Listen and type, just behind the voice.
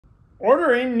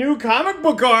ordering new comic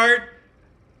book art.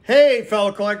 Hey,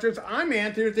 fellow collectors, I'm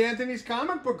Anthony with Anthony's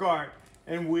Comic Book Art.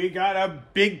 And we got a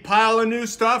big pile of new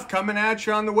stuff coming at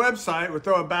you on the website with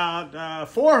about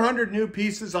 400 new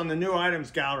pieces on the new items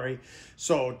gallery.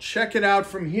 So check it out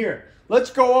from here.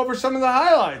 Let's go over some of the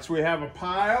highlights. We have a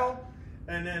pile,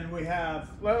 and then we have,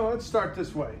 well, let's start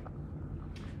this way.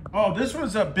 Oh, this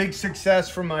was a big success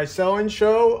for my selling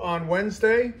show on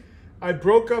Wednesday. I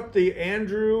broke up the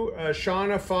Andrew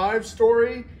Shauna 5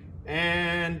 story,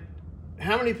 and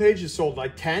how many pages sold?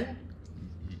 Like 10?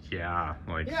 Yeah,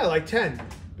 like 10.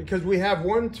 Because we have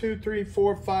 1, 2, 3,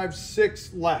 4, 5,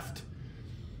 6 left.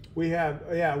 We have,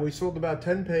 we sold about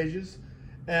 10 pages.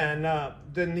 And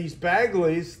then these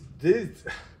Bagleys,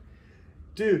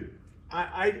 dude,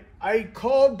 I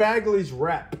called Bagley's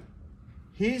rep.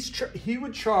 He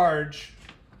would charge.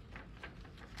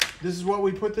 This is what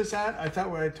we put this at? I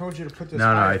thought I told you to put this No,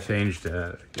 I changed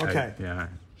it. Okay. Yeah.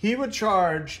 He would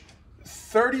charge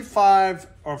 $35,000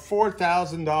 or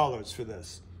 $4,000 for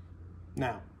this.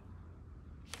 Now.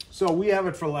 So we have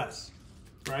it for less,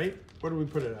 right? What do we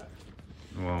put it at?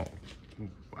 Well,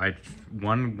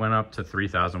 one went up to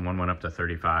 3,000, one went up to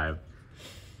 35.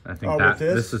 I think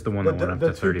this is the one that went up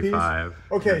to 35.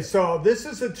 Okay, so this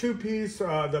is a two-piece,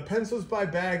 the pencils by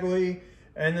Bagley,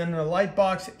 and then the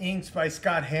Lightbox inks by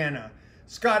Scott Hanna.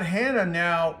 Scott Hanna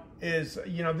now is,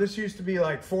 this used to be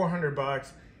like $400.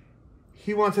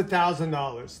 He wants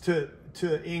 $1,000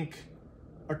 to ink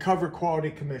a cover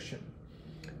quality commission.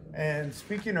 And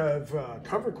speaking of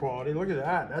cover quality, look at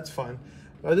that. That's fun.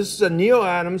 This is a Neal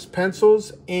Adams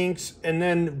pencils, inks, and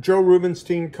then Joe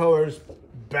Rubinstein colors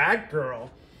Batgirl.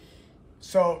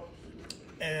 So,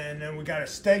 and then we got a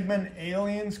Stegman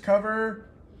Aliens cover.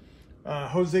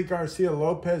 Jose Garcia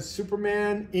Lopez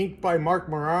Superman, inked by Mark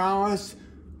Morales,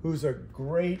 who's a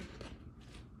great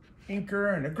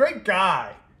inker and a great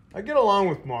guy. I get along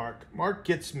with Mark. Mark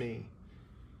gets me.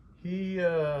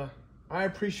 I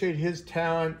appreciate his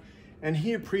talent, and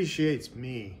he appreciates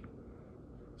me.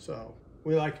 So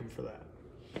we like him for that.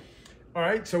 All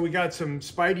right, so we got some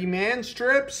Spidey Man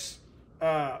strips,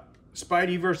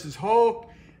 Spidey versus Hulk,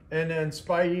 and then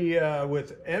Spidey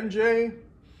with MJ.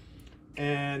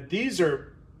 And these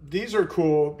are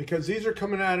cool because these are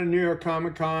coming out of New York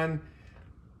Comic Con.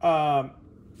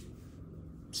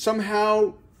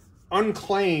 Somehow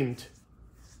unclaimed.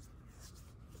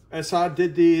 Assad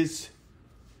did these.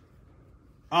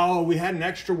 Oh, we had an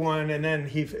extra one, and then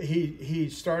he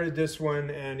started this one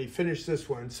and he finished this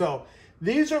one. So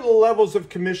these are the levels of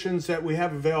commissions that we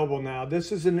have available now.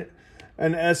 This is an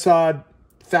Assad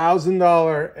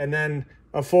 $1,000, and then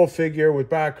a full figure with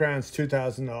backgrounds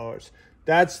 $2,000.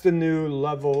 That's the new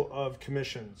level of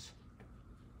commissions.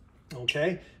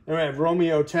 Okay, then we have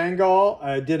Romeo Tanghal.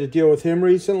 I did a deal with him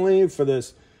recently for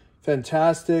this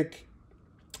fantastic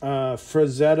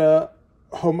Frazetta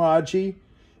Homage.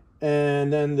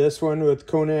 And then this one with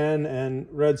Conan and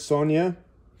Red Sonja.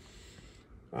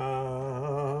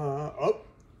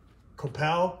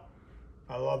 Coppell.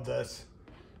 I love this.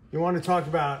 You want to talk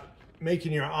about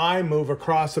making your eye move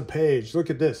across a page.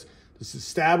 Look at this. This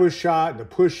established shot, the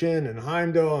push in, and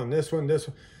Heimdall, and this one.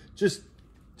 Just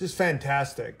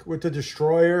fantastic. With the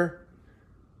Destroyer.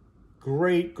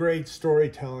 Great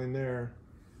storytelling there.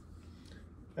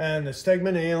 And the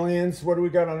Stegman Aliens. What do we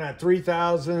got on that?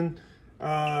 3,000.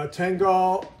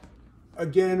 Tanghal,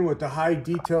 again, with the high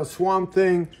detail Swamp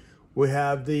Thing. We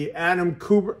have the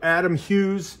Adam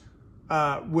Hughes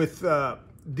with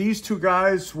these two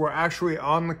guys were actually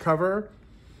on the cover.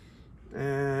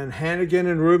 And Hannigan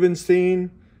and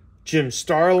Rubinstein. Jim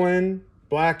Starlin,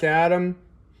 Black Adam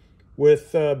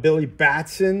with Billy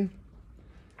Batson.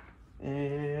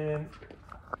 And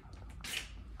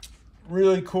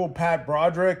really cool Pat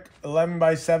Broderick,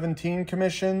 11x17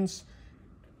 commissions.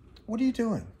 What are you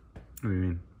doing? What do you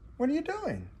mean? What are you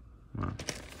doing? Well,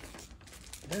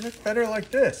 They look better like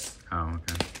this. oh,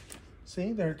 okay.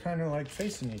 See, they're kind of like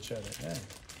facing each other. Yeah.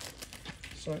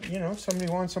 So, if somebody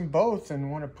wants them both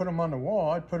and want to put them on the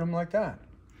wall, I'd put them like that.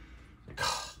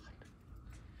 God.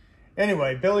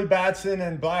 Anyway, Billy Batson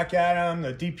and Black Adam,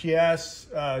 the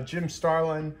DPS, Jim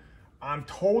Starlin. I'm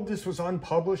told this was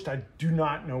unpublished. I do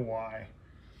not know why.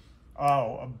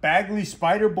 Oh, a Bagley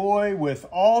Spider-Boy with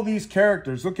all these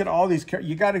characters. Look at all these characters.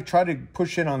 You got to try to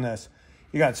push in on this.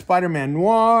 You got Spider-Man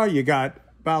Noir. You got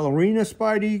Ballerina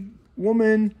Spidey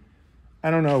Woman. I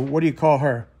don't know. What do you call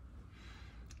her?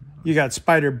 You got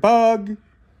Spider-Bug.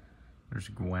 There's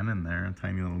Gwen in there, a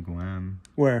tiny little Gwen.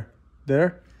 Where?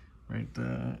 There? Right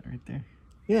there.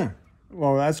 Yeah.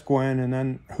 Well, that's Gwen. And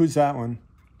then who's that one?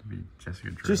 It'd be Jessica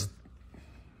Drew.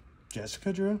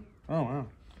 Jessica Drew? Oh, wow.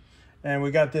 And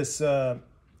we got this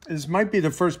this might be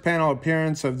the first panel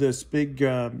appearance of this big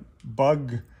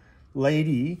bug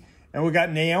lady. And we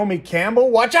got Naomi Campbell.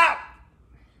 Watch out!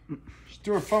 She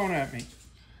threw her phone at me.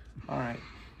 All right.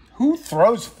 Who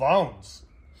throws phones?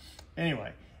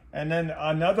 Anyway. And then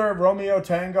another Romeo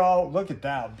Tango. Look at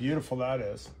that. How beautiful that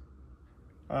is.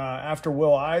 After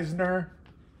Will Eisner.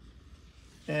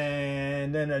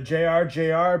 And then a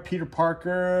JR, Peter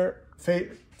Parker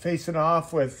facing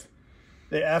off with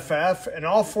the FF. And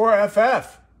all 4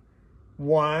 FF.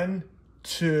 1,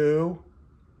 2,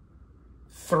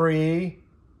 3.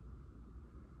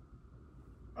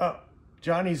 Oh,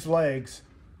 Johnny's legs.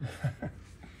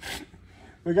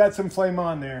 We got some flame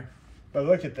on there. But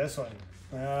look at this one.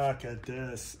 Look at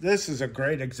this. This is a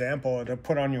great example to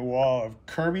put on your wall of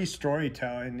Kirby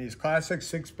storytelling. These classic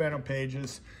 6-panel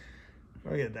pages.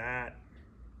 Look at that.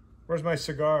 Where's my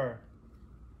cigar?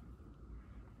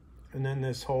 And then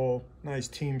this whole nice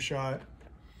team shot.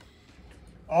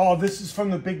 Oh, this is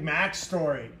from the Big Mac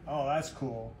story. Oh, that's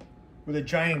cool. With a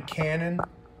giant cannon,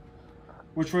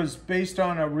 which was based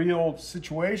on a real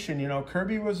situation. You know,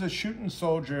 Kirby was a shooting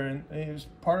soldier, and he was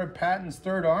part of Patton's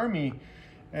 3rd Army,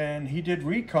 and he did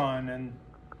recon. And,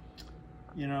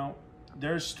 you know,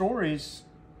 there's stories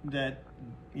that,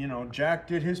 you know, Jack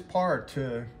did his part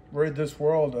to rid this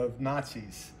world of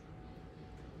Nazis.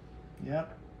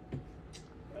 Yep.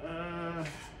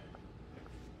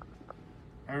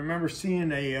 I remember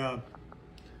seeing a,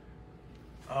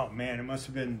 oh man, it must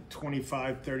have been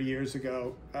 25, 30 years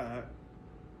ago.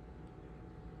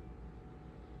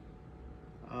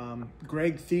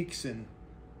 Greg Theakson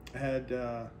had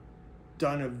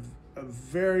done a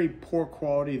very poor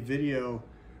quality video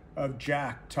of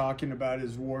Jack talking about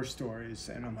his war stories,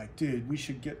 and I'm like, dude, we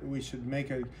should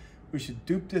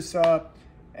dupe this up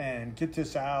and get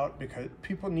this out, because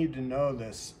people need to know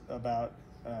this about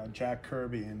Jack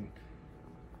Kirby,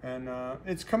 and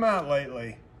it's come out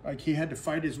lately. Like, he had to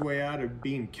fight his way out of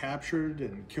being captured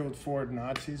and killed 4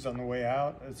 Nazis on the way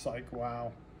out. It's like,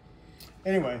 wow.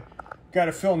 Anyway, got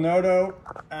a Phil Noto,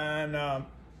 and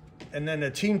then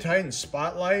the Teen Titans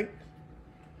Spotlight,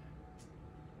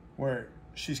 where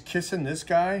she's kissing this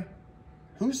guy.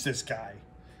 Who's this guy?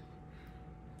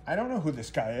 I don't know who this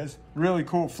guy is. Really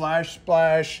cool. Flash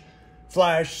Splash,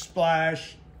 Flash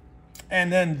Splash.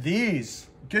 And then these.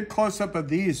 Get close up of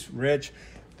these, Rich.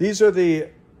 These are the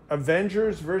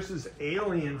Avengers versus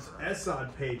Aliens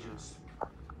Esad pages.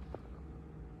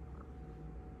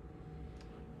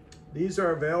 These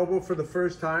are available for the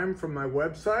first time from my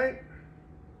website.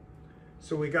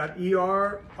 So we got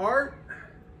ER art.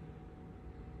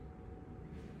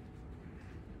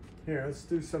 Here, let's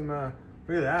do some, look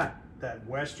at that. That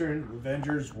Western,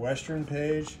 Avengers Western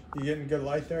page. You getting good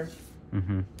light there?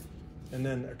 Mm-hmm. And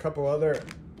then a couple other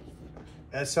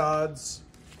Esads.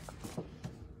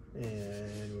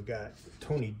 And we got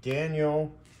Tony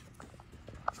Daniel,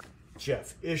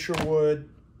 Jeff Isherwood,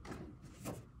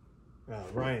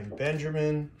 Ryan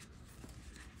Benjamin,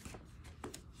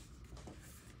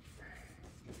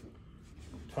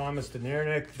 Thomas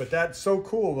Denarnik. But that's so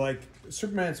cool. Like,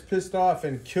 Superman's pissed off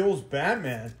and kills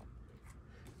Batman.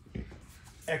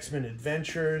 X-Men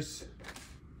Adventures,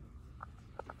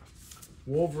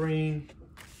 Wolverine.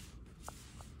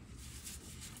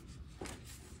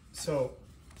 So,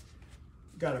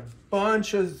 got a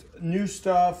bunch of new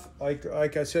stuff. Like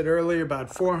I said earlier,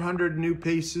 about 400 new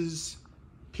pieces,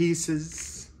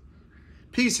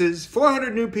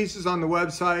 400 new pieces on the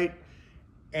website.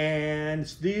 And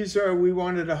these are, we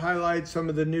wanted to highlight some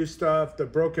of the new stuff, the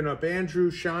Broken Up Andrew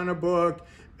Shauna book,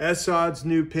 Esad's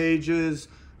new pages,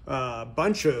 a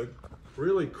bunch of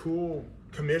really cool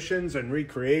commissions and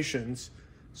recreations.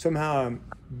 Somehow I'm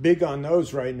big on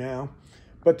those right now.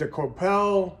 But the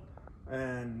Coppell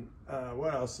and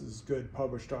what else is good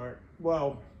published art?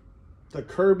 Well, the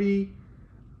Kirby.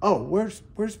 Oh, where's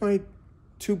my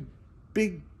 2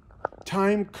 big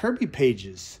time Kirby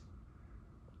pages?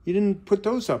 You didn't put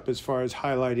those up as far as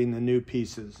highlighting the new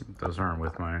pieces. Those weren't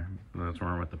with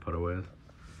the putaways.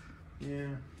 Yeah.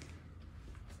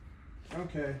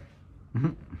 Okay.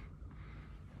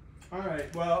 All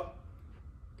right. Well,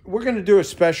 we're going to do a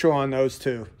special on those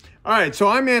too. All right. So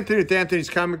I'm Anthony with Anthony's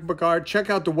Comic Book Art. Check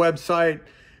out the website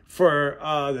for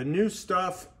the new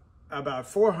stuff, about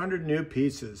 400 new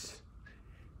pieces.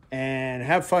 And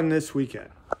have fun this weekend.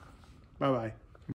 Bye-bye.